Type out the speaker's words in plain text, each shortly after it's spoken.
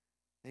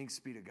Thanks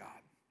be to God.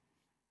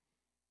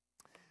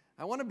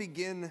 I want to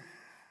begin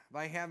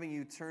by having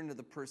you turn to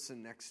the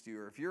person next to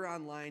you. Or if you're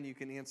online, you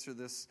can answer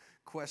this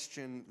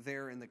question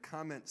there in the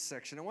comments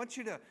section. I want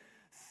you to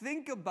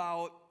think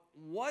about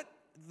what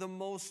the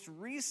most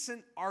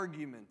recent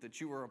argument that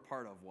you were a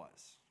part of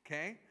was,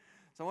 okay?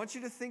 So I want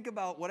you to think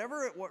about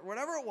whatever it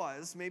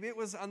was. Maybe it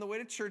was on the way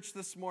to church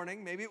this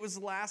morning. Maybe it was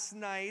last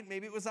night.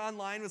 Maybe it was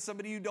online with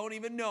somebody you don't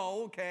even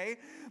know, okay?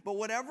 But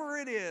whatever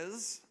it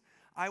is,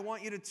 I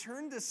want you to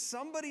turn to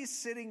somebody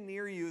sitting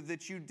near you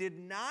that you did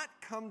not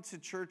come to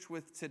church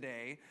with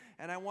today,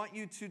 and I want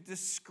you to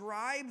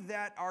describe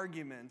that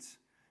argument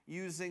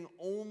using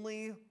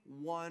only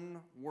one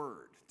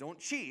word. Don't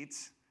cheat.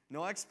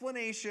 No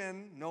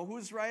explanation. No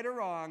who's right or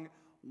wrong.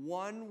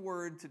 One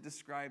word to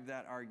describe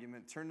that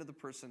argument. Turn to the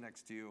person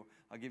next to you.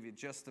 I'll give you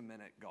just a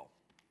minute. Go.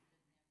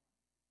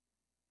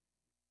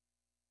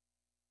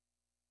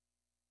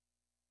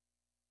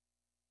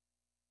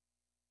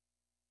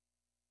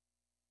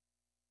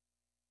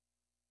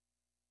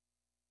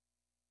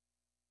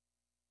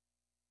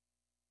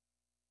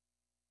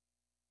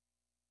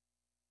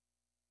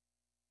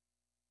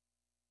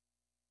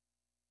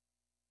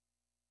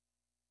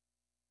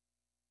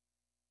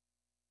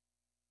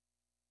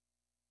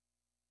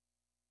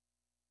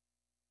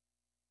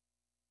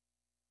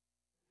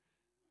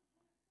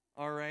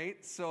 All right,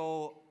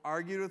 so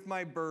argued with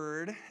my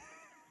bird,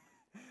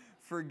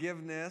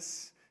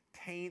 forgiveness,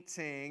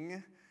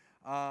 painting,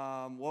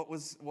 what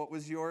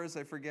was yours?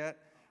 I forget.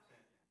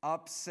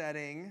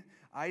 Upsetting.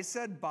 I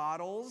said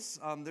bottles.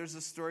 There's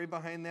a story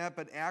behind that,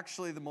 but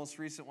actually the most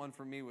recent one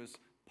for me was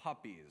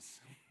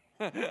puppies.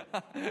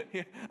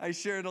 I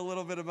shared a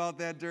little bit about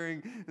that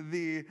during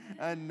the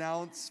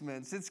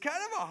announcements. It's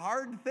kind of a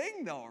hard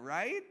thing though,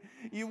 right?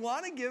 You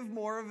want to give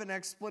more of an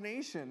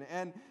explanation.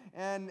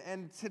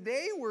 And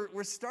today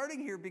we're starting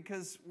here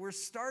because we're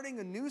starting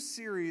a new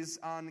series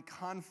on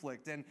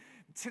conflict. And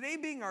today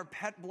being our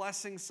Pet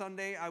Blessing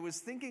Sunday, I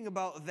was thinking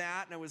about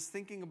that, and I was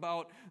thinking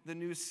about the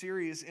new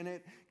series, and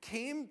it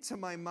came to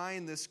my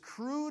mind this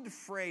crude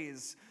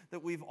phrase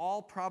that we've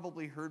all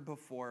probably heard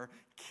before,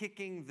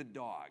 kicking the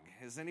dog.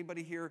 Has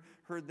anybody here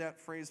heard that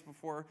phrase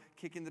before,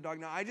 kicking the dog?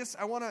 Now,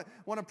 I want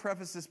to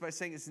preface this by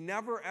saying it's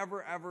never,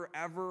 ever, ever,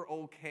 ever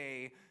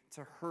okay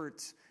to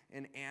hurt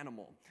an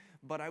animal.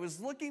 But I was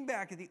looking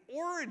back at the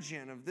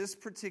origin of this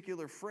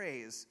particular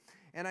phrase,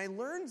 and I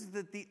learned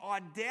that the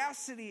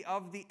audacity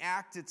of the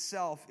act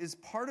itself is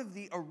part of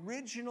the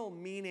original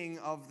meaning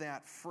of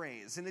that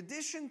phrase. In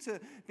addition to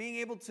being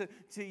able to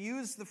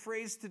use the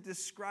phrase to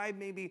describe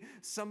maybe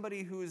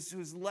somebody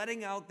who's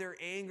letting out their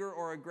anger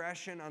or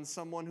aggression on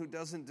someone who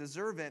doesn't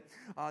deserve it,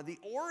 the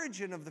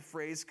origin of the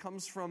phrase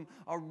comes from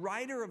a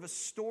writer of a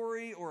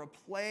story or a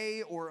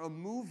play or a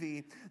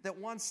movie that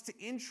wants to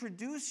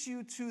introduce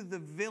you to the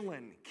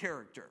villain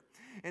character.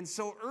 And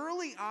so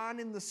early on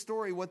in the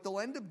story, what they'll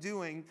end up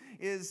doing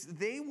is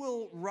they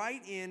will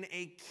write in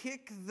a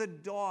kick the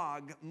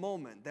dog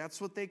moment.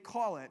 That's what they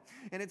call it.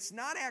 And it's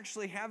not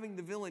actually having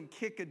the villain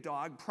kick a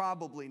dog,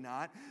 probably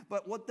not.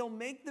 But what they'll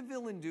make the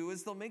villain do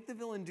is they'll make the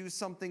villain do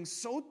something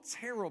so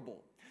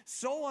terrible,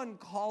 so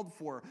uncalled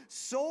for,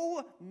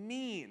 so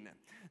mean,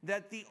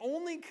 that the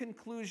only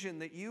conclusion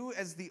that you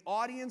as the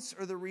audience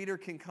or the reader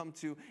can come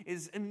to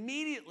is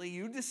immediately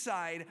you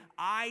decide,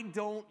 I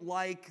don't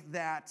like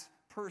that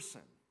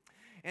person.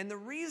 And the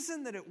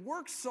reason that it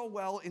works so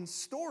well in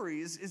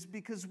stories is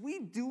because we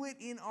do it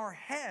in our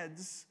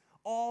heads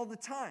all the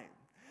time.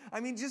 I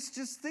mean,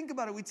 just think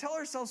about it. We tell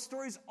ourselves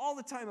stories all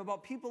the time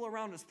about people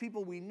around us,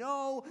 people we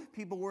know,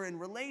 people we're in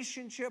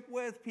relationship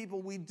with,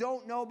 people we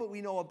don't know, but we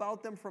know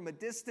about them from a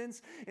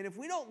distance. And if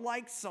we don't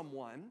like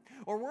someone,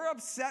 or we're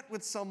upset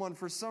with someone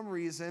for some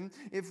reason,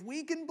 if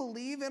we can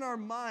believe in our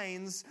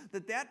minds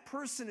that that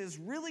person is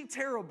really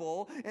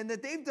terrible and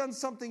that they've done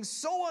something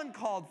so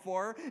uncalled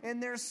for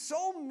and they're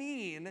so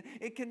mean,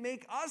 it can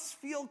make us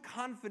feel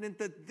confident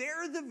that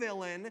they're the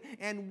villain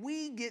and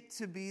we get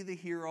to be the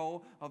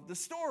hero of the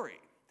story.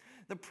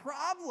 The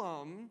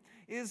problem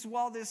is,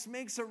 while this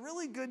makes a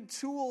really good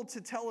tool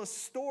to tell a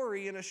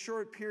story in a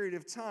short period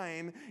of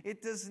time,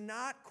 it does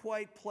not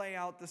quite play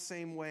out the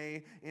same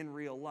way in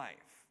real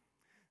life.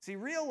 See,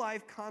 real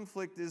life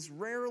conflict is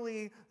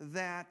rarely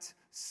that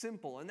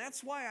simple. And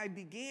that's why I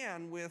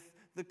began with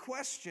the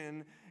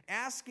question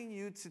asking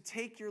you to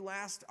take your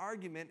last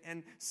argument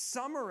and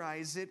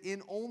summarize it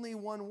in only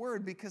one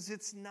word, because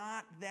it's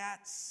not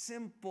that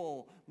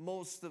simple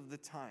most of the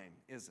time,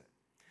 is it?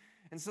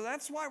 And so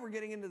that's why we're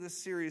getting into this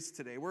series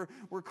today. We're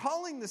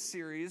calling the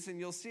series, and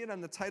you'll see it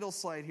on the title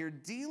slide here,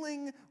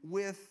 Dealing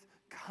with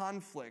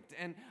conflict.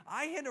 And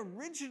I had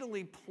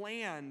originally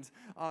planned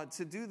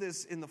to do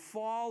this in the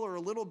fall or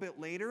a little bit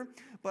later,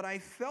 but I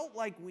felt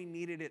like we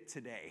needed it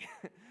today.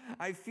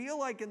 I feel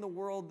like in the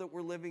world that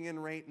we're living in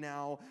right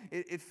now,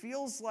 it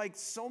feels like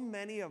so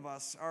many of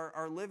us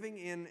are living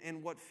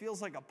in what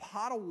feels like a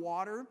pot of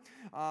water.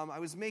 I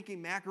was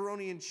making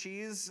macaroni and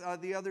cheese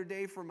the other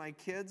day for my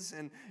kids,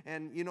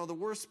 and you know, the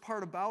worst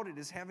part about it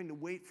is having to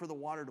wait for the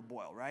water to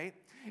boil, right?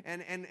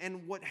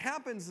 And what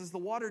happens is the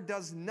water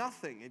does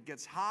nothing. It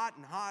gets hot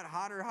and hot,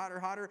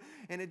 hotter,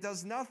 and it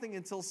does nothing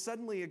until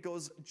suddenly it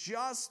goes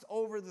just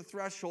over the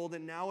threshold,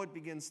 and now it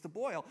begins to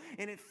boil.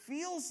 And it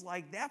feels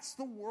like that's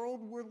the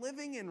world we're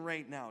living in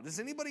right now. Does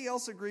anybody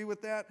else agree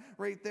with that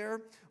right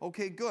there?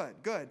 Okay, good.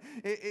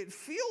 It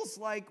feels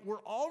like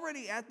we're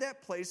already at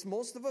that place.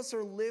 Most of us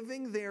are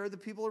living there, the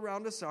people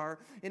around us are,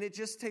 and it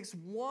just takes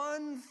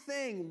one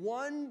thing,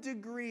 1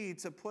 degree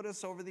to put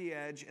us over the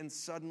edge, and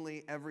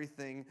suddenly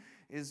everything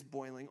is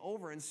boiling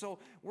over. And so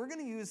we're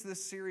going to use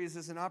this series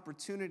as an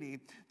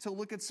opportunity to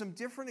look at some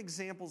different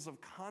examples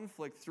of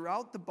conflict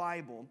throughout the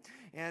Bible.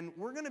 And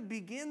we're going to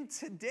begin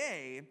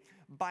today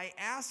by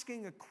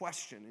asking a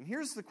question. And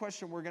here's the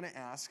question we're going to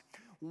ask.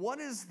 What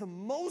is the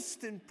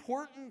most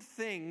important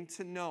thing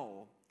to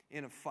know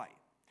in a fight?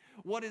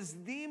 What is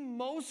the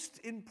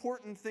most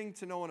important thing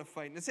to know in a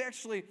fight? And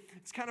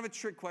it's kind of a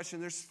trick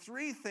question. There's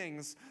 3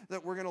 things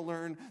that we're going to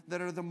learn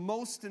that are the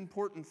most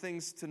important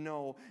things to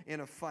know in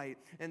a fight.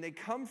 And they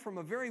come from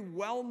a very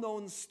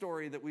well-known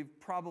story that we've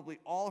probably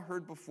all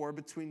heard before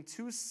between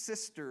 2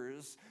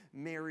 sisters,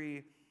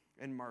 Mary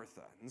and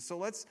Martha. And so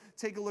let's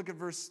take a look at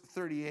verse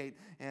 38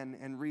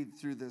 and read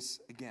through this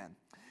again.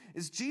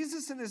 As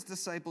Jesus and his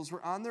disciples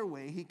were on their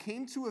way, he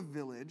came to a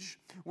village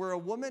where a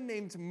woman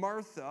named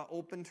Martha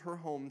opened her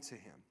home to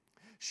him.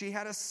 She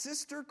had a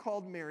sister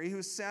called Mary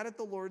who sat at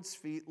the Lord's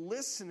feet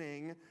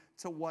listening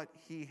to what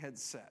he had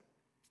said.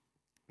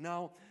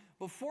 Now,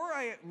 before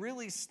I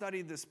really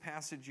studied this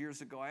passage years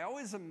ago, I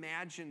always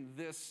imagined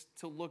this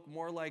to look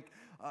more like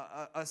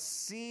a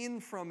scene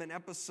from an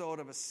episode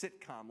of a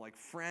sitcom like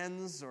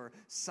Friends or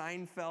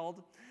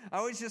Seinfeld. I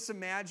always just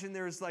imagine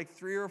there's like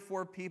 3 or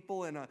 4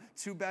 people in a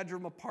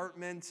 2-bedroom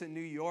apartment in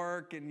New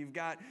York, and you've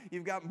got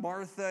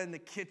Martha in the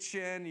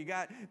kitchen, you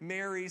got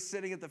Mary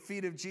sitting at the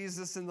feet of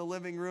Jesus in the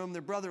living room.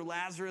 Their brother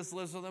Lazarus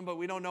lives with them, but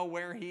we don't know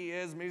where he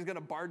is. Maybe he's going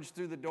to barge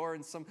through the door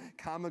in some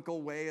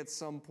comical way at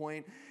some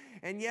point.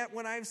 And yet,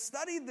 when I've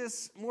studied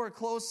this more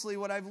closely,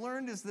 what I've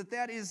learned is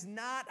that is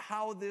not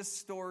how this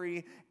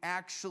story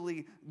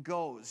actually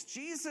goes.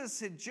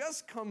 Jesus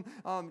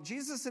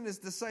and his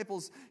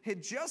disciples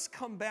had just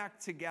come back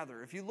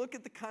together. If you look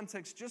at the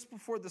context just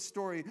before the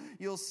story,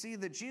 you'll see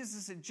that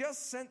Jesus had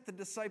just sent the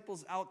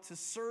disciples out to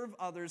serve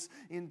others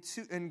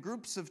in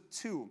groups of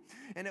 2.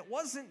 And it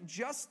wasn't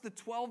just the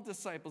 12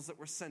 disciples that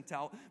were sent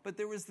out, but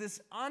there was this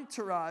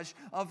entourage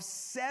of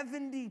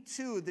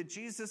 72 that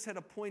Jesus had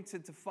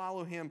appointed to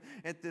follow him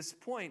at this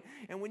point.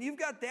 And when you've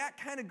got that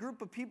kind of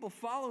group of people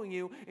following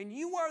you, and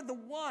you are the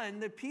one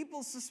that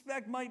people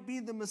suspect might be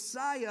the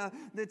Messiah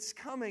that's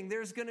coming,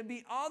 there's going to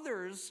be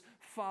others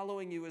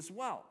following you as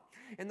well.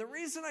 And the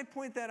reason I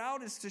point that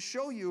out is to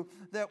show you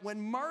that when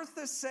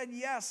Martha said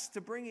yes to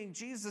bringing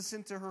Jesus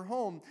into her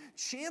home,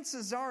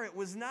 chances are it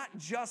was not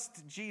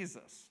just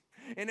Jesus.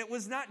 And it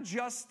was not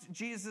just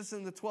Jesus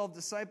and the 12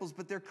 disciples,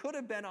 but there could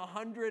have been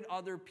 100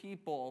 other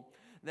people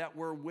that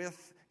were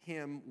with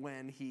him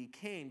when he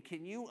came.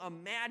 Can you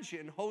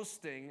imagine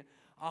hosting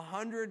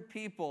 100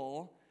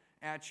 people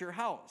at your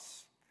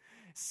house?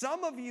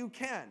 Some of you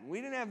can.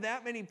 We didn't have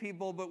that many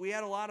people, but we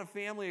had a lot of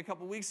family a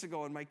couple weeks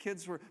ago, and my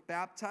kids were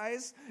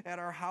baptized at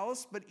our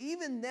house. But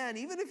even then,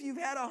 even if you've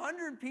had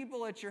 100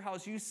 people at your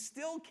house, you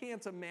still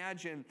can't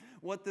imagine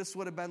what this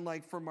would have been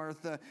like for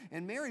Martha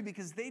and Mary,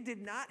 because they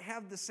did not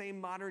have the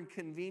same modern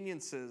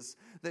conveniences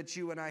that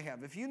you and I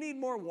have. If you need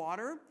more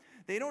water,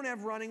 they don't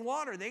have running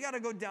water. They got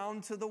to go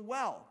down to the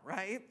well,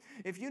 right?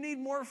 If you need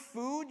more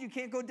food, you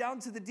can't go down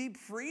to the deep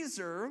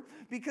freezer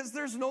because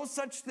there's no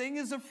such thing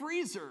as a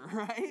freezer,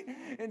 right?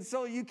 And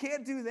so you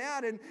can't do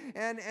that.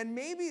 And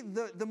maybe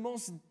the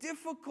most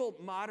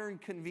difficult modern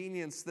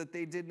convenience that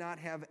they did not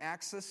have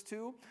access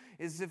to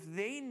is if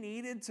they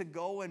needed to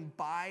go and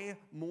buy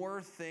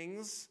more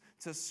things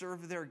to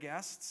serve their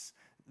guests,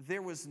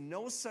 there was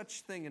no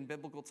such thing in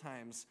biblical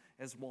times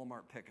as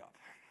Walmart pickup.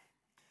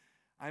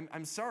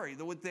 I'm sorry.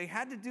 What they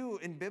had to do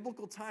in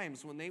biblical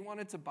times when they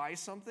wanted to buy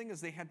something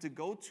is they had to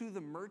go to the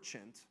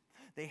merchant.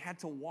 They had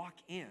to walk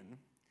in.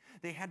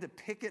 They had to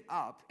pick it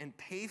up and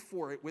pay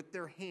for it with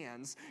their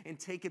hands and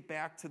take it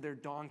back to their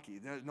donkey.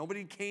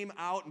 Nobody came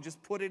out and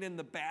just put it in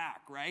the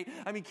back, right?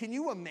 I mean, can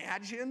you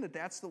imagine that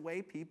that's the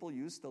way people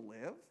used to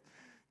live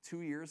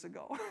 2 years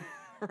ago,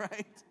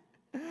 right?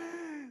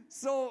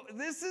 So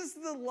this is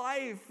the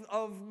life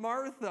of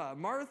Martha.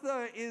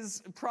 Martha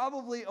is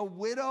probably a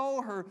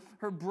widow.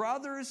 Her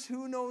brothers,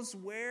 who knows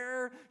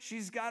where.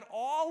 She's got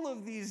all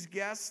of these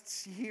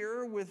guests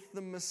here with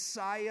the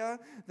Messiah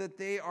that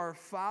they are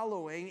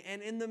following.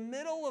 And in the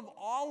middle of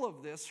all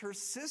of this, her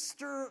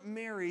sister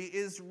Mary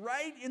is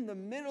right in the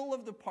middle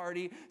of the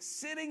party,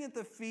 sitting at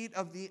the feet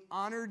of the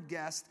honored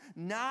guest,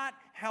 not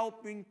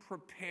helping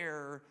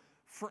prepare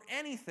for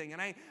anything.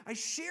 And I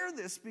share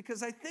this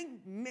because I think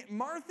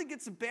Martha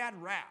gets a bad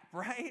rap,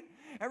 right?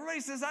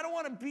 Everybody says, I don't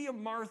want to be a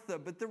Martha.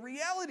 But the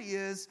reality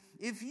is,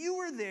 if you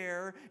were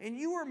there and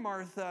you were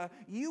Martha,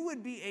 you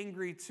would be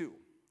angry too.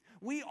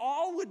 We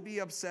all would be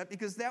upset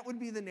because that would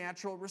be the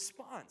natural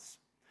response.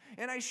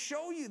 And I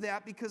show you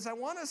that because I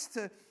want us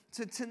to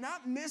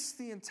not miss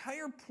the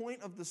entire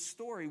point of the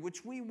story,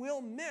 which we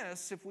will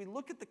miss if we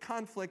look at the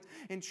conflict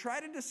and try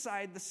to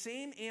decide the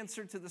same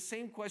answer to the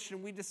same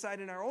question we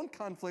decide in our own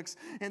conflicts,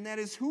 and that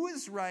is who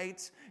is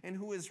right and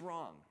who is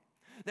wrong.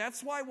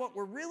 That's why what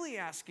we're really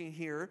asking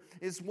here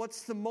is,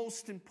 what's the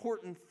most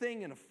important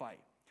thing in a fight?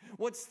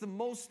 What's the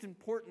most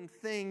important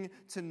thing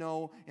to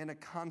know in a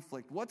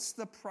conflict? What's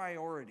the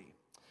priority?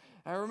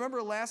 I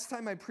remember last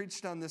time I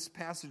preached on this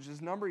passage,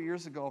 a number of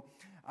years ago,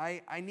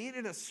 I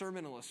needed a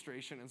sermon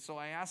illustration, and so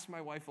I asked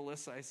my wife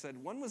Alyssa, I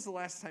said, when was the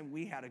last time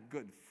we had a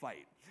good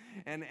fight?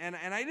 And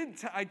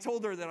I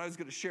told her that I was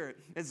going to share it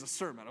as a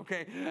sermon,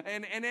 okay?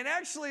 And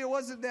actually it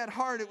wasn't that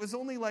hard. It was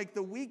only like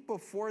the week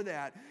before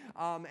that.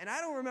 And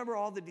I don't remember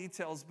all the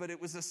details, but it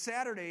was a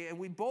Saturday, and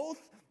we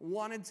both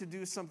wanted to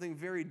do something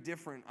very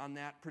different on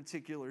that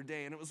particular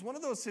day. And it was one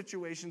of those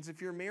situations,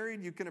 if you're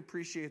married, you can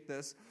appreciate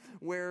this,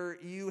 where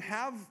you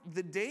have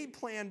the day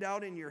planned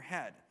out in your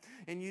head,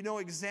 and you know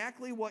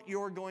exactly what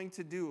you're going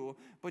to do,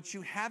 but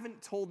you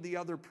haven't told the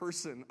other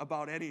person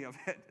about any of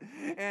it.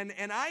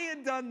 And I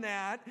had done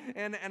that,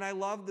 and I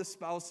love the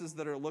spouses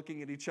that are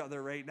looking at each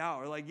other right now.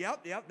 Are like,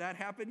 yep, that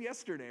happened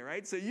yesterday,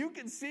 right? So you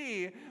can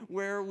see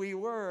where we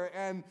were.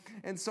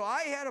 And so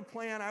I had a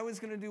plan. I was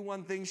going to do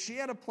one thing. She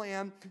had a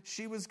plan.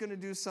 She was going to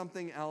do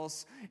something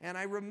else. And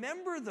I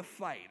remember the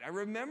fight. I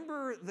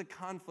remember the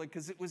conflict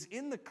because it was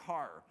in the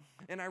car.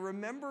 And I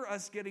remember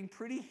us getting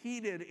pretty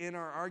heated in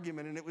our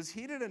argument. And it was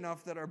heated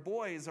enough that our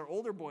boys, our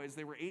older boys,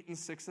 they were 8 and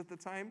 6 at the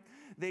time,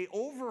 they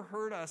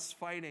overheard us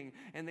fighting,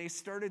 and they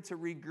started to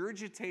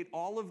regurgitate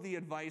all of the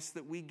advice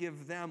that we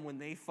give them when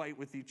they fight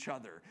with each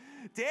other.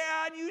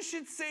 Dad, you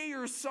should say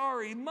you're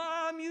sorry.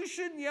 Mom, you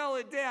shouldn't yell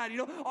at Dad. You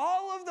know,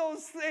 all of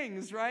those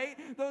things, right?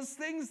 Those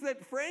things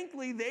that,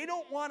 frankly, they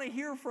don't want to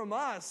hear from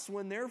us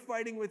when they're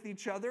fighting with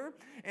each other.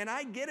 And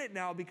I get it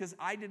now because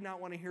I did not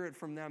want to hear it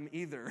from them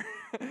either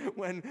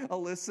when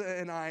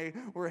Alyssa and I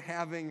were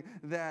having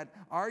that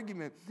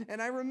argument.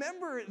 And I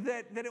remember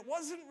that it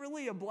wasn't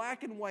really a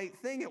black and white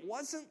thing. It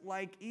wasn't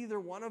like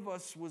either one of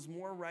us was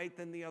more right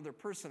than the other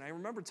person. I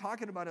remember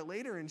talking about it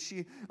later, and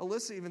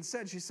Alyssa even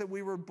said, she said,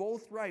 we were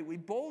both right. We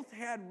both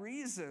had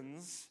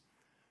reasons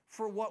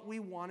for what we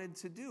wanted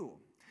to do.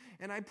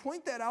 And I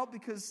point that out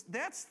because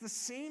that's the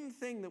same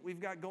thing that we've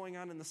got going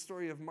on in the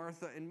story of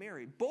Martha and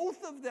Mary.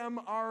 Both of them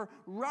are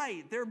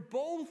right. They're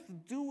both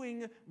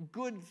doing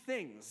good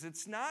things.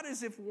 It's not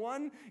as if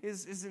one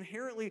is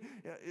inherently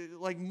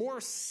like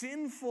more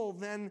sinful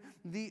than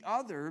the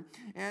other.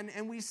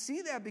 And we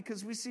see that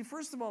because we see,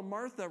 first of all,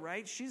 Martha,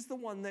 right? She's the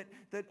one that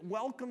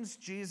welcomes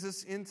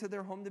Jesus into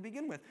their home to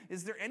begin with.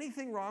 Is there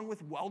anything wrong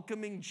with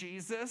welcoming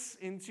Jesus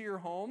into your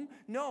home?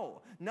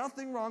 No,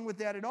 nothing wrong with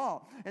that at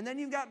all. And then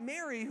you've got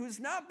Mary, who's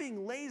not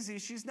being lazy.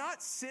 She's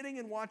not sitting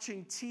and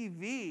watching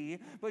TV,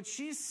 but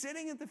she's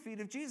sitting at the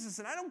feet of Jesus.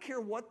 And I don't care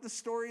what the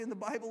story in the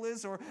Bible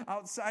is or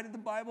outside of the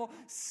Bible,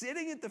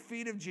 sitting at the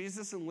feet of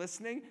Jesus and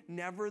listening,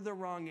 never the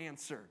wrong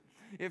answer.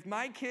 If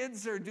my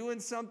kids are doing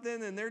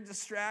something and they're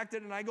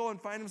distracted and I go and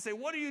find them and say,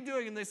 what are you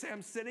doing? And they say,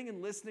 I'm sitting and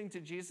listening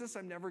to Jesus,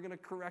 I'm never going to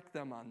correct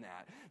them on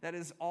that. That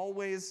is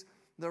always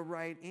the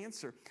right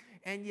answer.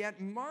 And yet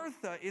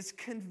Martha is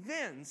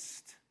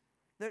convinced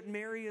that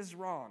Mary is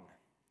wrong.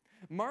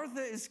 Martha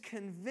is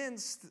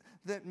convinced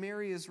that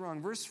Mary is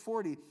wrong. Verse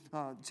 40,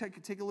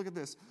 take a look at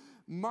this.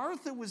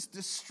 Martha was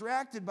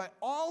distracted by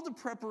all the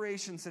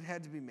preparations that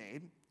had to be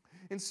made.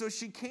 And so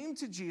she came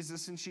to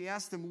Jesus and she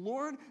asked him,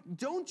 Lord,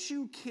 don't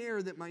you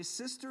care that my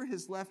sister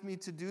has left me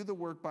to do the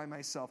work by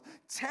myself?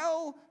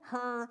 Tell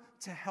her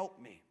to help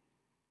me.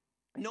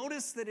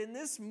 Notice that in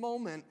this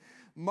moment,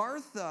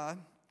 Martha,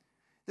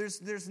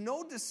 there's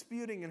no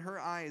disputing in her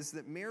eyes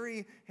that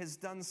Mary has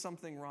done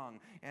something wrong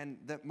and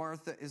that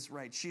Martha is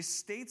right. She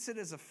states it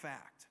as a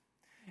fact.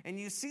 And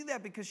you see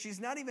that because she's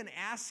not even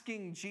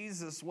asking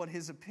Jesus what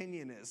his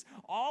opinion is.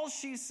 All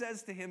she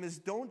says to him is,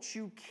 don't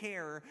you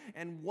care,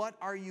 and what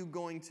are you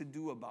going to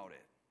do about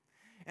it?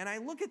 And I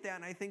look at that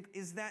and I think,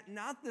 is that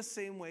not the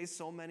same way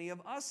so many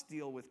of us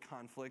deal with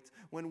conflict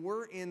when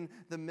we're in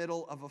the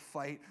middle of a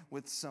fight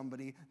with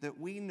somebody that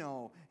we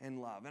know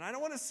and love? And I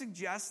don't want to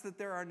suggest that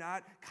there are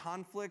not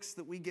conflicts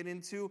that we get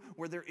into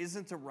where there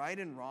isn't a right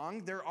and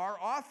wrong. There are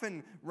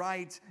often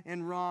right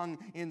and wrong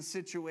in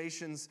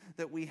situations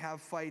that we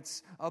have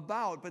fights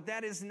about, but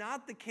that is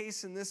not the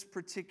case in this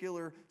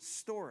particular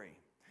story.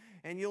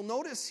 And you'll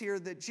notice here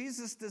that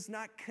Jesus does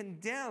not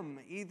condemn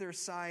either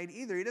side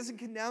either. He doesn't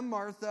condemn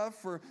Martha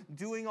for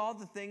doing all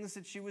the things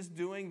that she was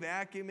doing,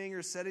 vacuuming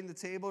or setting the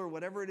table or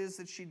whatever it is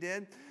that she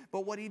did.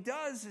 But what he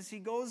does is he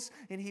goes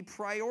and he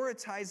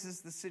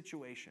prioritizes the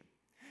situation.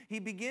 He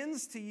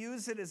begins to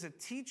use it as a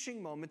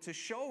teaching moment to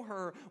show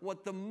her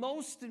what the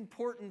most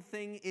important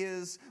thing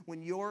is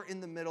when you're in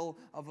the middle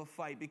of a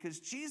fight. Because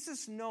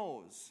Jesus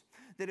knows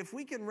that if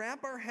we can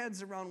wrap our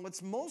heads around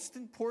what's most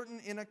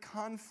important in a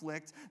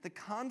conflict, the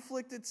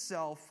conflict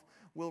itself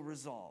will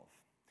resolve.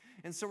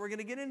 And so we're going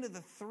to get into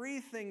the three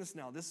things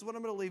now. This is what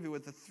I'm going to leave you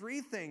with, the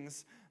three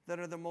things that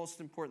are the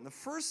most important. The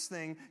first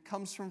thing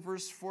comes from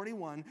verse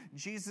 41.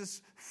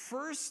 Jesus,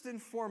 first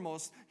and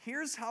foremost,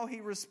 here's how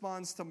he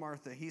responds to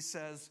Martha. He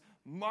says,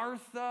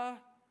 Martha,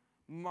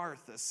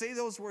 Martha. Say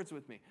those words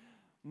with me.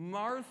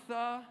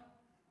 Martha,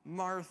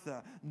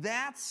 Martha.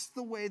 That's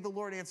the way the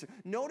Lord answered.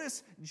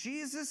 Notice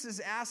Jesus is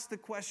asked the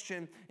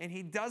question and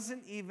he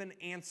doesn't even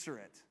answer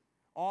it.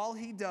 All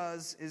he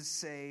does is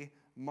say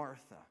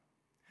Martha.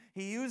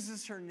 He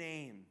uses her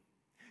name.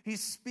 He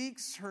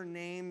speaks her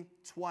name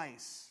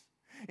twice.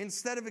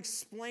 Instead of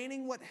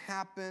explaining what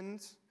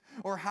happened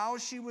or how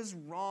she was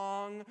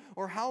wrong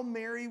or how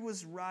Mary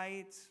was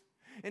right.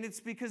 And it's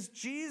because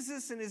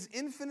Jesus in his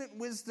infinite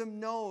wisdom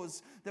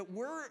knows that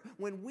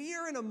when we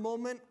are in a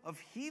moment of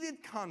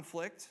heated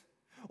conflict,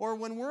 or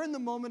when we're in the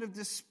moment of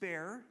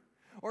despair,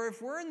 or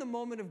if we're in the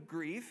moment of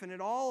grief, and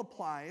it all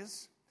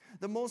applies,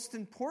 the most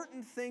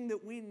important thing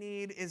that we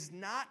need is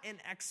not an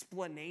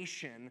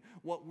explanation.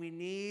 What we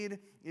need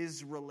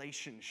is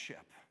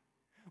relationship.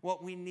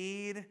 What we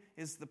need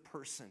is the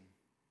person.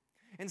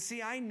 And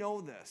see, I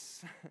know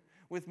this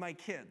with my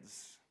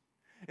kids.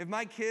 If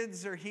my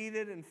kids are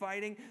heated and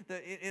fighting,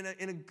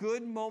 in a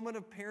good moment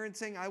of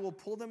parenting, I will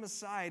pull them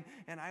aside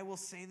and I will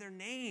say their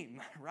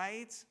name,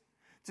 right?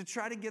 To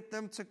try to get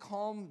them to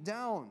calm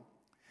down.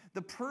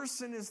 The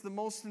person is the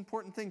most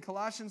important thing.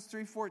 Colossians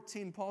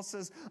 3:14, Paul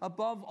says,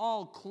 above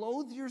all,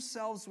 clothe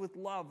yourselves with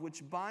love,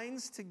 which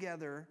binds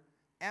together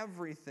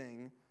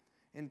everything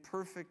in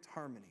perfect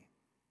harmony.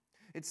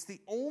 It's the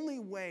only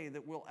way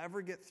that we'll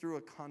ever get through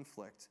a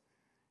conflict.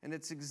 And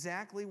it's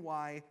exactly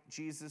why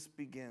Jesus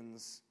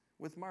begins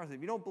with Martha.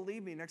 If you don't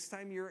believe me, next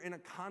time you're in a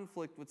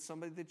conflict with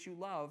somebody that you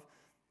love,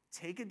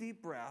 take a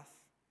deep breath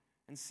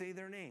and say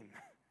their name.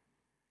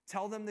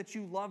 Tell them that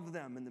you love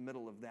them in the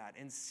middle of that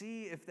and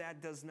see if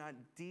that does not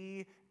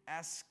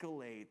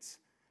de-escalate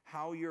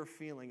how you're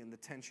feeling and the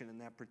tension in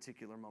that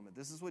particular moment.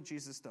 This is what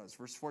Jesus does.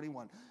 Verse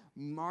 41,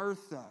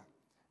 Martha,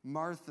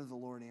 Martha, the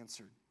Lord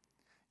answered,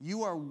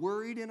 you are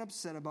worried and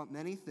upset about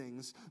many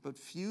things, but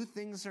few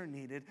things are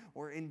needed,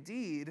 or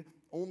indeed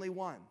only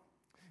one.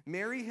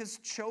 Mary has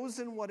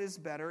chosen what is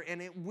better,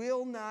 and it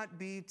will not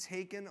be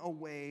taken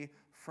away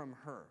from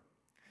her.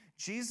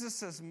 Jesus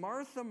says,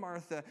 Martha,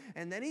 Martha,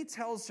 and then he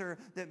tells her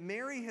that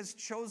Mary has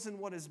chosen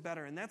what is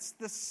better. And that's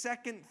the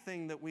second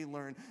thing that we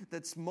learn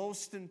that's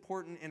most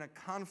important in a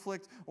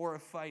conflict or a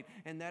fight,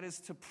 and that is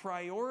to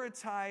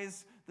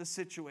prioritize the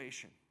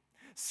situation.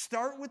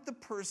 Start with the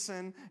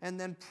person and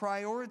then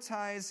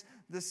prioritize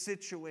the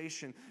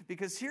situation.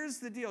 Because here's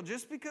the deal.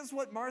 Just because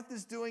what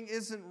Martha's doing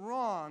isn't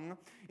wrong,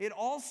 it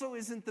also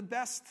isn't the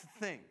best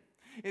thing.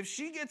 If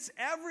she gets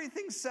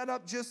everything set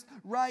up just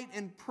right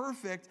and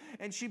perfect,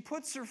 and she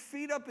puts her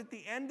feet up at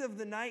the end of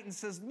the night and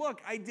says,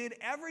 look, I did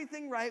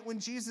everything right when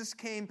Jesus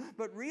came,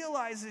 but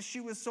realizes she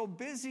was so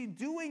busy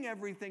doing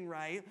everything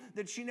right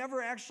that she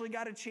never actually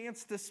got a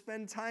chance to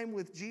spend time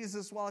with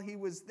Jesus while he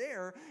was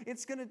there,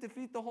 it's going to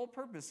defeat the whole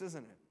purpose,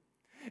 isn't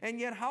it? And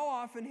yet, how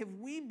often have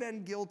we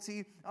been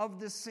guilty of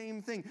the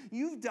same thing?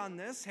 You've done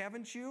this,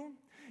 haven't you?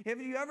 Have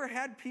you ever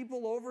had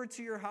people over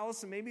to your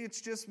house, and maybe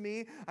it's just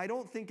me, I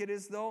don't think it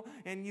is though,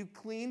 and you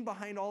clean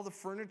behind all the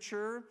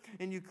furniture,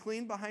 and you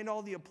clean behind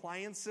all the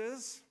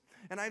appliances?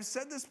 And I've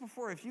said this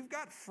before, if you've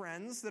got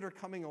friends that are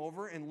coming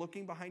over and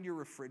looking behind your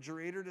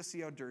refrigerator to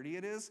see how dirty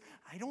it is,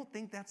 I don't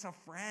think that's a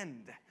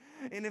friend.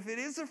 And if it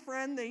is a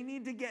friend, they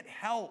need to get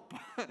help.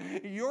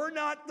 You're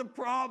not the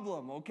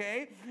problem,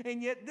 okay?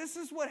 And yet this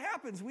is what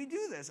happens. We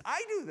do this.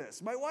 I do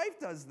this. My wife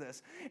does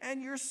this.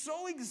 And you're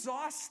so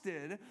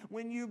exhausted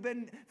when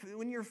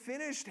you're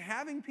finished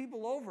having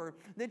people over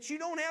that you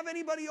don't have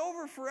anybody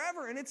over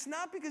forever. And it's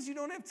not because you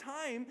don't have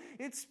time.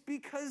 It's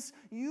because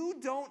you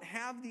don't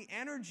have the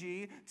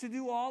energy to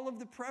do all of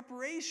the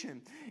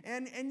preparation.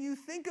 And you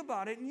think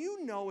about it, and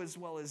you know as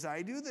well as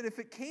I do that if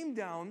it came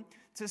down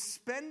to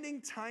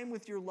spending time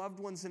with your loved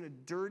ones in a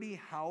dirty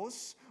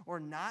house or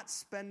not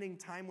spending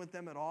time with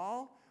them at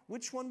all,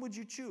 which one would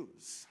you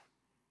choose?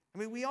 I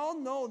mean, we all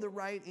know the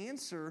right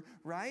answer,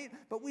 right?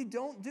 But we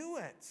don't do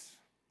it.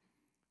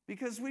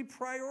 because we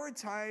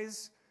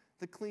prioritize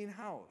the clean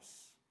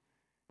house,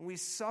 and we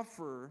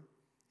suffer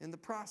in the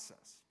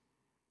process.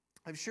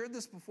 I've shared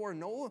this before.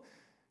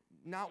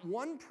 Not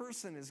one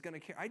person is going to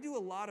care. I do a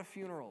lot of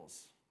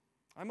funerals.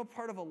 I'm a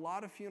part of a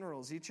lot of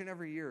funerals each and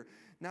every year.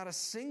 Not a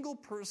single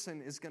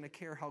person is going to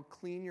care how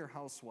clean your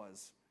house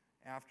was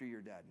after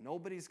you're dead.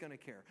 Nobody's going to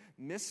care.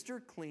 Mr.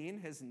 Clean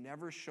has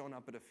never shown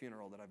up at a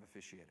funeral that I've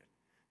officiated.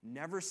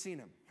 Never seen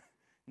him.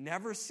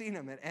 Never seen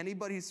him at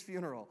anybody's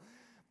funeral.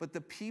 But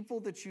the people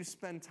that you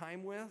spend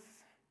time with,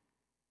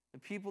 the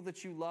people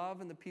that you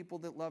love and the people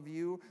that love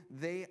you,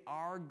 they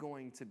are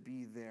going to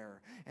be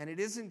there. And it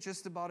isn't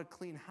just about a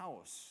clean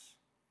house.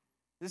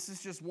 This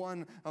is just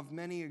one of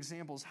many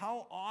examples.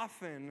 How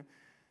often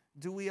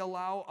do we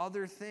allow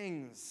other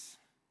things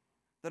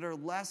that are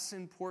less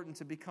important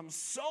to become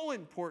so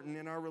important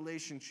in our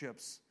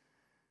relationships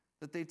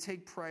that they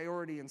take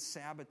priority and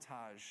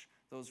sabotage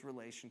those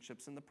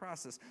relationships in the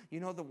process? You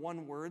know the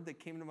one word that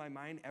came to my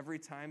mind every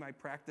time I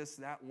practiced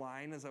that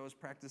line as I was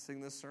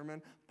practicing this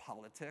sermon?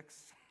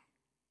 Politics.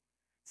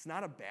 It's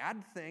not a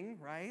bad thing,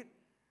 right?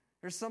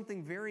 There's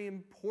something very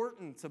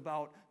important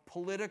about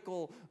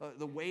political,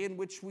 the way in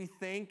which we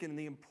think and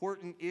the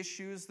important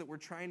issues that we're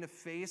trying to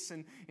face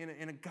in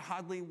a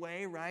godly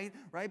way, right?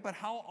 But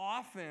how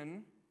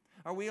often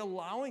are we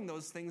allowing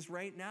those things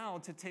right now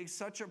to take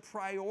such a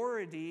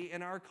priority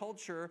in our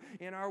culture,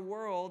 in our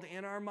world,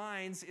 in our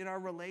minds, in our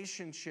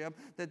relationship,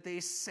 that they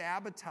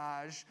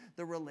sabotage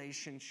the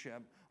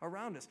relationship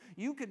around us?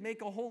 You could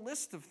make a whole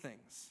list of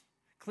things.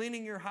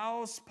 Cleaning your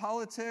house,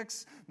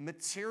 politics,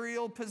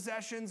 material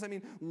possessions,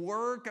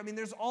 work.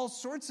 There's all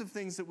sorts of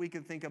things that we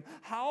could think of.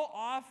 How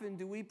often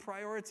do we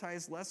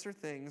prioritize lesser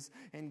things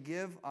and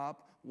give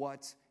up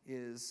what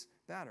is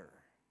better?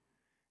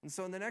 And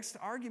so in the next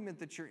argument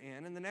that you're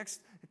in the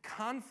next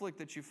conflict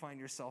that you find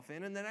yourself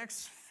in the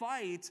next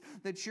fight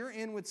that you're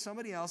in with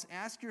somebody else,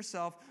 ask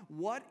yourself,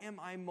 what am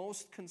I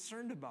most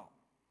concerned about?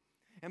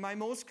 Am I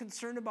most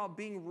concerned about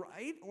being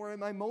right, or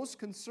am I most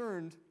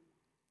concerned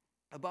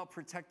about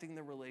protecting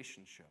the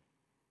relationship?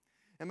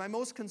 Am I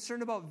most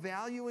concerned about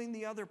valuing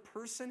the other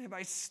person? Have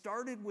I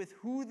started with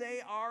who they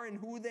are and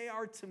who they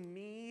are to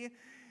me?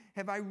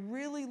 Have I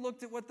really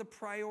looked at what the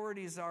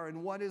priorities are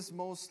and what is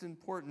most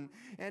important?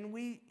 And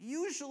we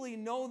usually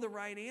know the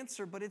right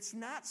answer, but it's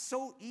not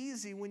so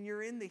easy when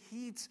you're in the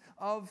heat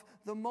of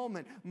the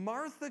moment.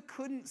 Martha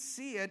couldn't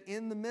see it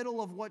in the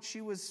middle of what she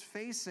was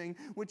facing,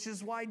 which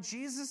is why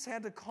Jesus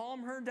had to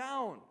calm her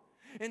down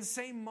and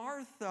say,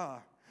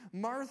 Martha,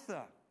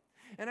 Martha.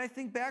 And I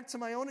think back to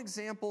my own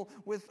example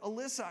with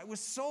Alyssa. I was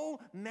so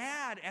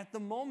mad at the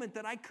moment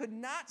that I could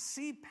not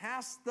see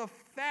past the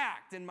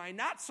fact, in my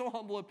not so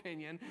humble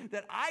opinion,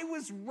 that I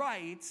was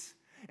right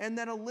and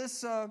that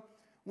Alyssa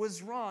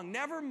was wrong.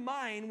 Never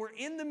mind, we're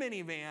in the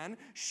minivan.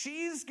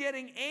 She's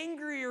getting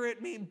angrier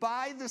at me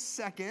by the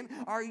second.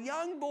 Our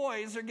young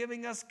boys are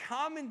giving us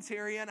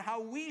commentary on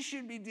how we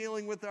should be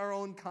dealing with our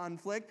own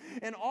conflict.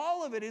 And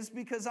all of it is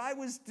because I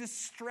was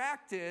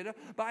distracted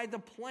by the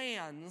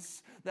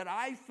plans that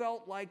I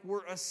felt like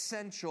were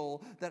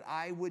essential that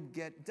I would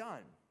get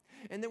done.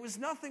 And there was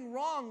nothing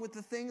wrong with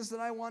the things that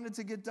I wanted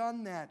to get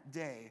done that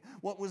day.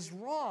 What was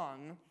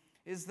wrong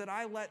is that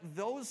I let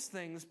those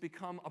things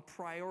become a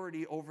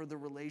priority over the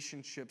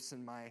relationships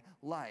in my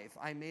life.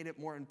 I made it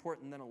more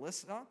important than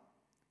Alyssa.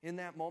 In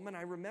that moment,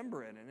 I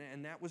remember it,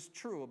 and that was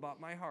true about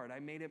my heart. I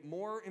made it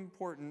more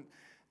important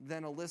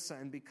than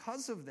Alyssa, and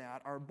because of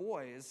that, our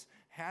boys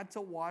had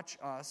to watch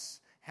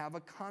us have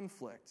a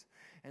conflict.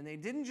 And they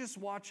didn't just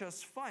watch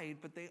us fight,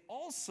 but they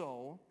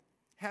also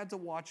had to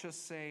watch us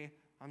say,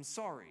 I'm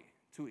sorry,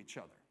 to each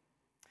other.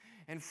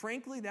 And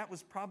frankly, that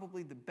was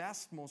probably the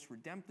best, most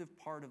redemptive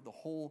part of the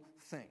whole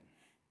thing.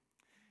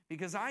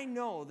 Because I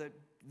know that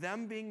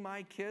them being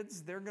my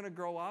kids, they're going to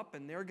grow up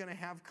and they're going to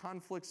have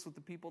conflicts with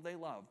the people they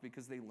love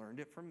because they learned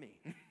it from me.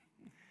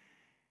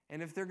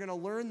 And if they're going to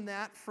learn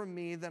that from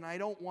me, then I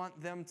don't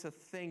want them to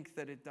think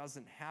that it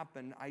doesn't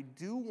happen. I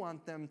do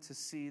want them to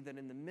see that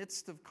in the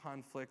midst of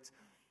conflict,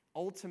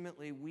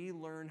 ultimately we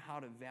learn how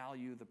to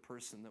value the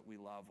person that we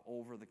love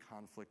over the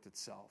conflict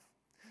itself.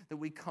 That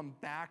we come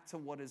back to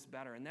what is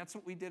better. And that's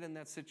what we did in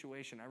that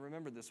situation. I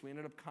remember this. We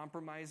ended up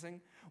compromising.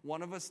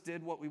 One of us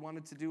did what we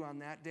wanted to do on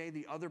that day.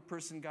 The other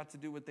person got to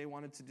do what they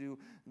wanted to do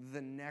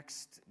the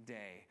next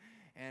day.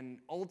 And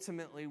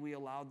ultimately, we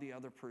allowed the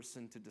other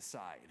person to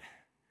decide.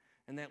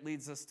 And that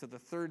leads us to the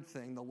third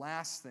thing, the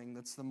last thing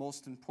that's the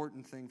most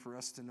important thing for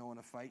us to know in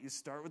a fight. You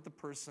start with the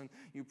person,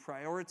 you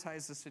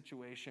prioritize the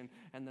situation,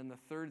 and then the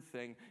third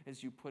thing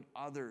is you put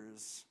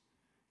others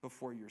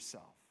before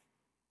yourself.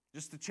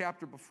 Just a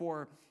chapter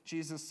before,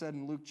 Jesus said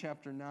in Luke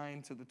chapter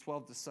 9 to the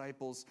 12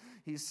 disciples,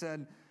 he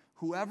said,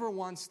 whoever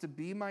wants to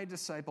be my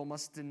disciple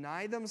must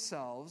deny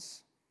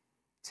themselves,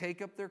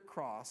 take up their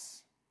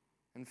cross,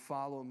 and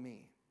follow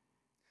me.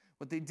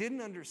 What they didn't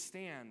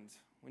understand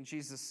when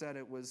Jesus said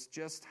it was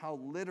just how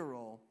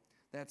literal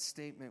that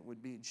statement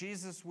would be.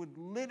 Jesus would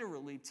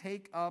literally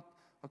take up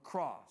a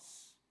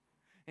cross,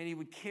 and he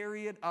would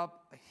carry it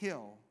up a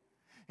hill.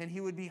 And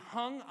he would be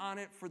hung on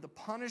it for the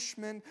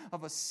punishment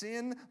of a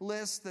sin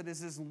list that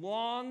is as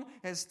long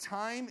as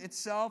time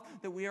itself,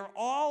 that we are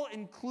all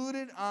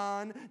included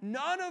on,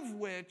 none of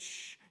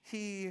which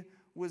he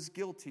was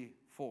guilty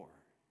for.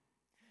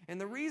 And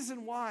the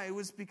reason why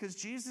was because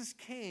Jesus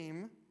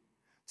came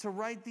to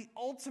right the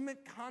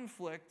ultimate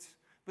conflict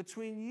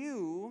between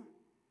you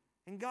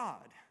and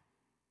God.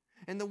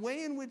 And the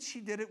way in which he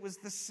did it was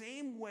the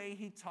same way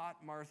he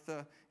taught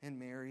Martha and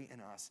Mary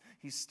and us.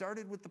 He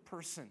started with the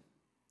person.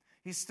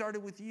 He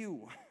started with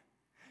you.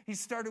 He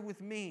started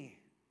with me.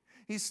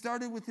 He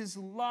started with his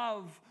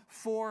love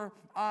for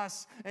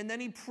us. And then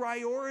he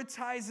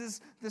prioritizes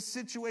the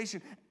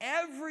situation.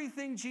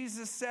 Everything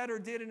Jesus said or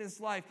did in his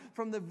life,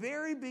 from the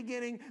very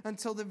beginning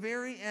until the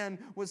very end,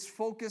 was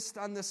focused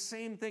on the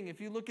same thing. If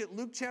you look at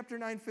Luke chapter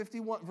 9,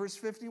 verse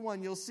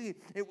 51, you'll see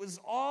it was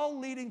all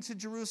leading to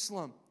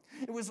Jerusalem.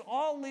 It was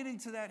all leading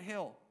to that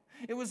hill.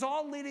 It was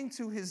all leading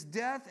to his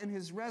death and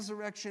his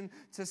resurrection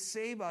to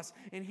save us.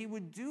 And he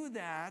would do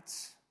that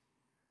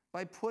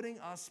by putting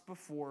us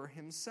before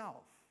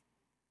himself.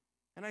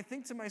 And I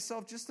think to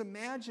myself, just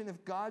imagine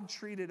if God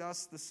treated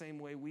us the same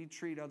way we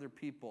treat other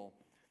people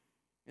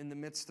in the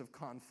midst of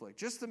conflict.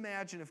 Just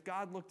imagine if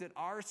God looked at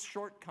our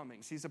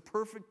shortcomings. He's a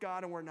perfect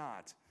God and we're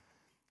not.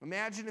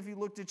 Imagine if he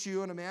looked at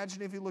you, and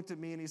imagine if he looked at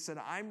me and he said,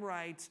 I'm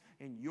right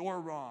and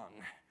you're wrong,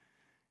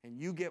 and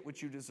you get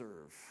what you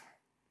deserve.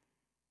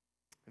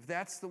 If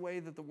that's the way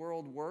that the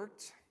world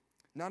worked,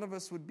 none of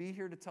us would be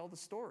here to tell the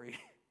story.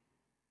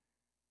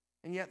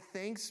 And yet,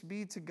 thanks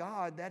be to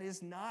God, that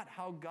is not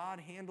how God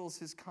handles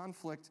his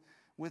conflict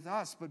with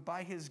us, but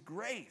by his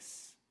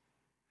grace,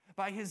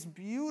 by his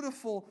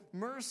beautiful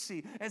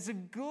mercy. As a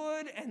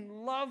good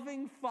and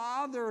loving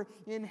Father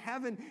in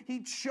heaven,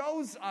 he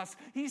chose us.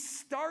 He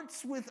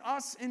starts with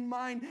us in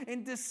mind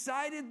and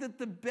decided that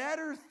the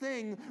better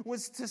thing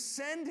was to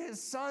send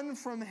his Son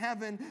from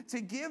heaven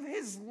to give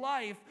his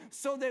life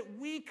so that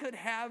we could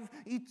have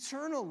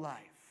eternal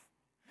life.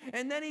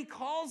 And then he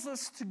calls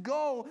us to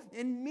go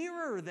and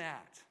mirror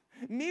that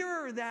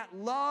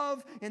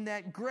love and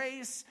that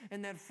grace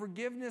and that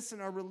forgiveness in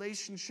our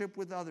relationship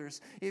with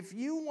others. If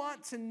you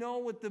want to know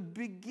what the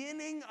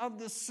beginning of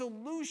the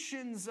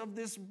solutions of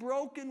this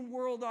broken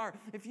world are,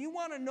 if you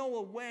want to know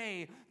a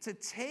way to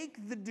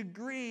take the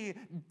degree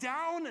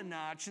down a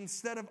notch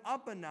instead of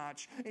up a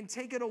notch and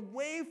take it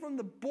away from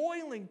the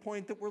boiling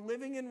point that we're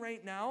living in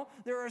right now,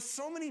 there are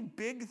so many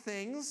big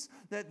things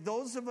that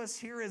those of us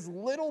here as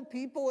little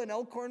people in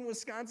Elkhorn,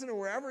 Wisconsin, or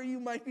wherever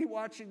you might be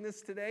watching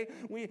this today,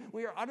 we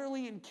are utterly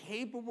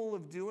incapable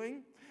of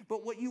doing.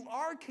 But what you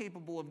are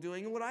capable of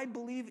doing, and what I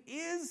believe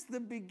is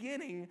the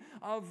beginning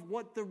of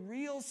what the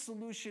real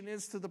solution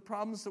is to the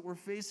problems that we're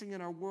facing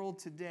in our world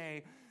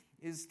today,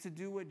 is to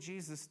do what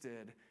Jesus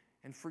did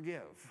and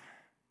forgive.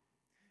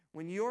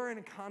 When you're in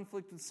a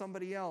conflict with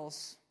somebody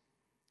else,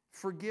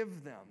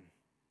 forgive them.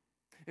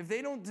 If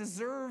they don't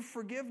deserve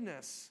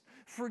forgiveness,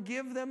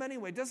 forgive them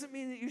anyway. Doesn't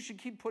mean that you should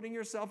keep putting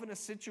yourself in a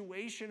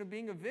situation of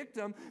being a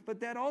victim,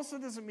 but that also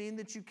doesn't mean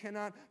that you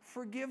cannot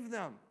forgive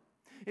them.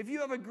 If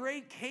you have a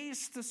great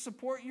case to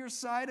support your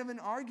side of an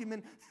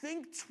argument,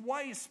 think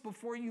twice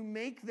before you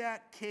make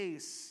that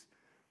case.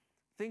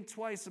 Think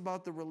twice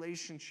about the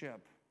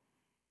relationship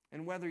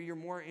and whether you're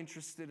more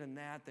interested in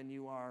that than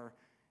you are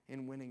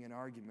in winning an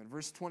argument.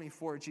 Verse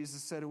 24,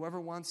 Jesus said, whoever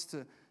wants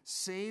to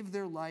save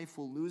their life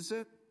will lose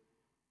it,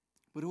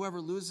 but whoever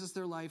loses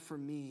their life for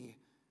me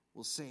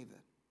will save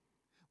it.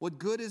 What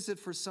good is it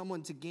for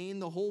someone to gain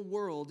the whole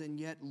world and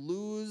yet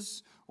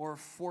lose or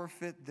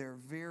forfeit their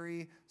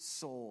very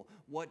soul?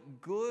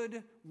 What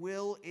good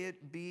will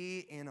it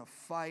be in a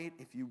fight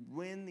if you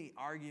win the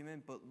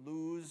argument but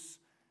lose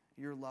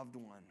your loved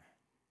one?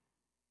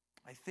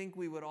 I think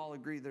we would all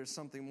agree there's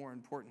something more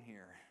important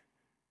here.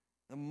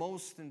 The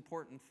most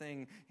important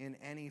thing in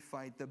any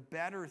fight, the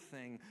better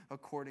thing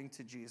according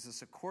to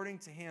Jesus. According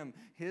to him,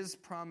 his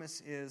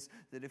promise is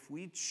that if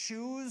we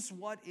choose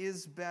what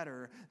is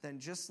better, then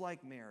just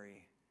like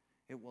Mary,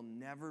 it will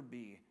never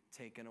be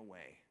taken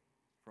away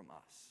from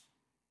us.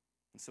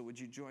 And so would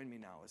you join me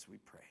now as we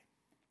pray?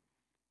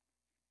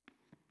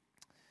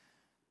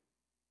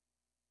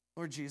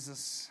 Lord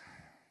Jesus,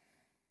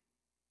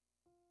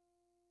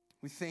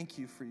 we thank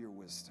you for your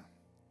wisdom.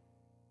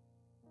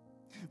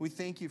 We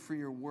thank you for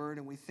your word,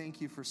 and we thank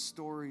you for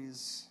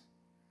stories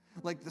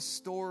like the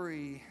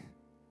story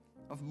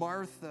of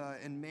Martha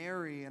and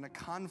Mary and a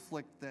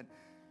conflict that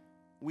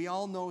we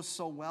all know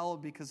so well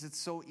because it's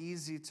so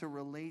easy to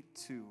relate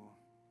to.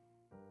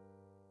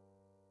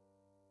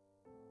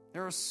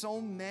 There are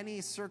so many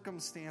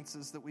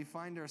circumstances that we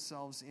find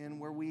ourselves in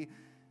where we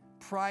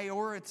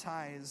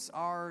prioritize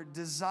our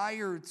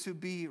desire to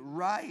be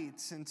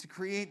right and to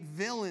create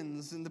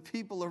villains in the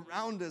people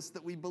around us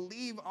that we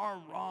believe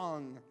are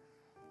wrong.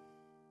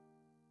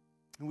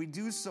 And we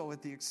do so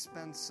at the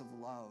expense of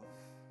love,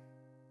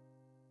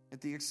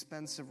 at the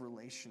expense of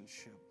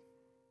relationship.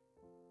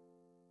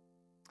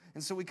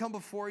 And so we come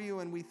before you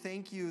and we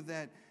thank you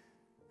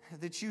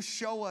that you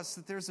show us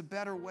that there's a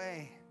better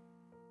way,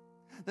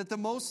 that the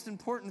most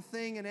important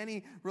thing in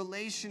any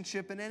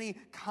relationship, in any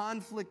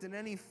conflict, in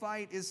any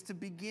fight is to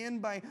begin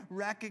by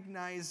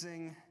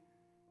recognizing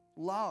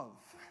love.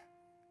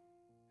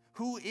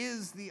 Who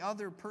is the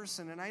other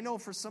person? And I know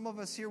for some of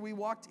us here, we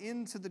walked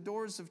into the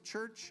doors of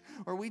church,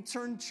 or we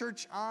turned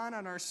church on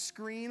our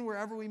screen,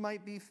 wherever we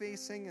might be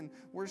facing and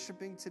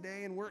worshiping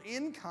today, and we're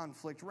in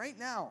conflict right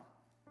now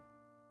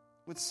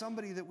with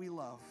somebody that we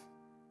love.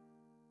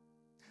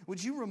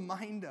 Would you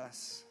remind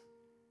us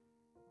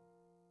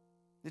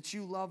that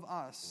you love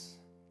us?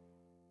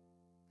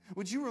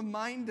 Would you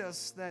remind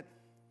us that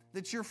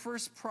your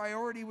first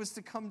priority was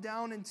to come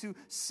down and to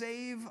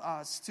save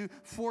us, to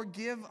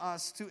forgive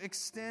us, to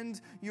extend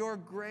your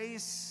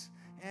grace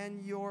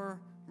and your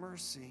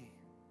mercy?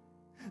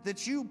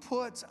 That you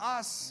put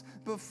us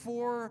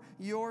before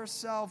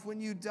yourself when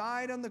you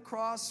died on the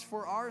cross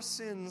for our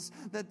sins,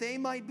 that they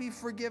might be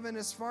forgiven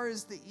as far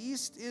as the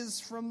east is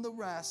from the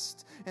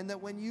west, and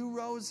that when you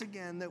rose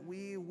again, that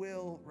we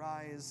will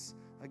rise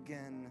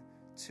again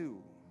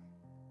too.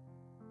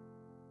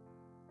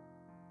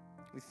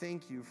 We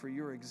thank you for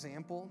your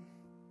example,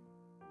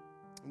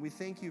 and we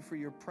thank you for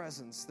your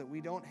presence, that we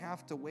don't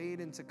have to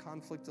wade into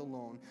conflict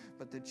alone,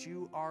 but that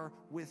you are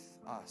with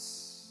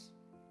us.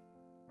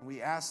 And we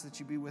ask that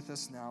you be with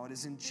us now. It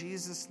is in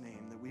Jesus'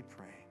 name that we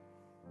pray.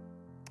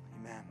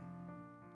 Amen.